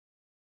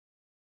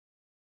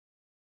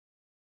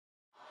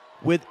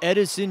With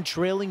Edison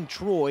trailing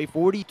Troy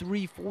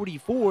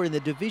 43-44 in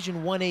the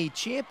Division 1A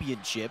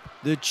championship,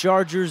 the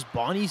Chargers'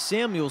 Bonnie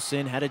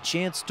Samuelson had a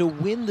chance to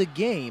win the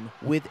game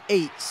with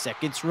 8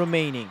 seconds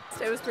remaining.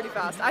 It was pretty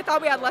fast. I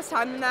thought we had less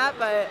time than that,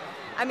 but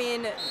I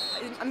mean,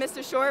 I missed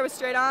a short, it was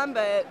straight on,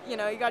 but you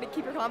know, you got to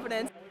keep your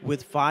confidence.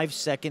 With 5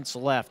 seconds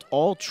left,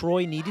 all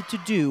Troy needed to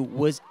do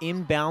was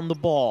inbound the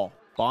ball.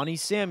 Bonnie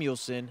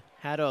Samuelson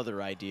had other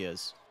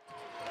ideas.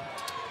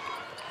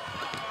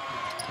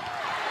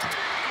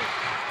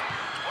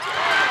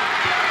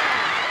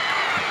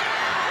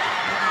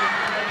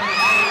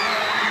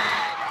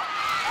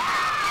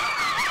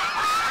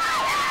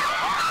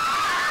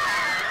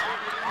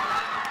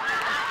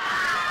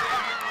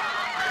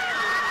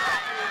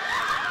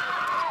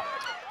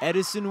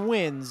 Edison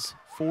wins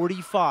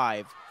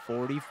 45-44.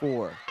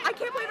 I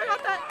can't believe I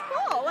got that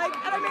ball, and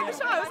I made the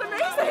shot. It was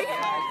amazing.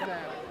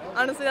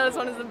 Honestly, that was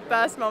one of the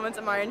best moments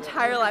of my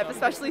entire life,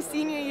 especially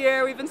senior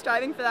year. We've been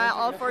striving for that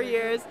all 4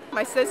 years.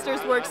 My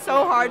sisters worked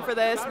so hard for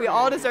this. We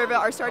all deserve it.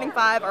 Our starting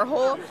five,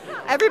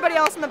 everybody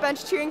else on the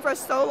bench cheering for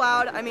us so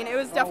loud. I mean, it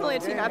was definitely a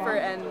team effort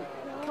and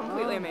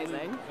completely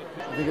amazing.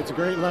 I think it's a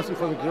great lesson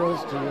for the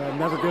girls to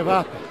never give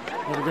up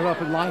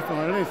in life or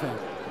anything.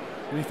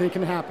 Anything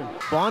can happen.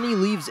 Bonnie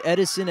leaves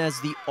Edison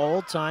as the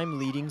all-time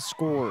leading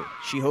scorer.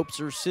 She hopes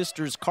her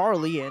sisters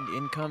Carly and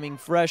incoming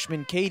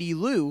freshman Katie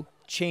Lou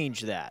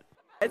change that.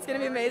 It's going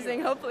to be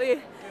amazing. Hopefully,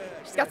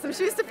 she's got some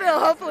shoes to fill.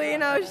 Hopefully, you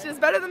know, she's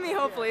better than me,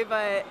 hopefully.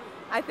 But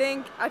I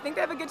think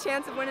they have a good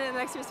chance of winning it in the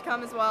next years to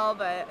come as well.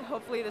 But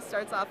hopefully this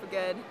starts off a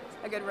good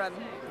run.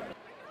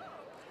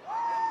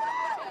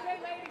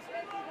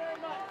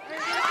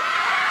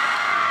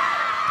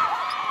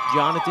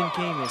 Jonathan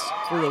Khamis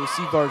for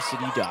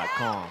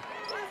OCVarsity.com.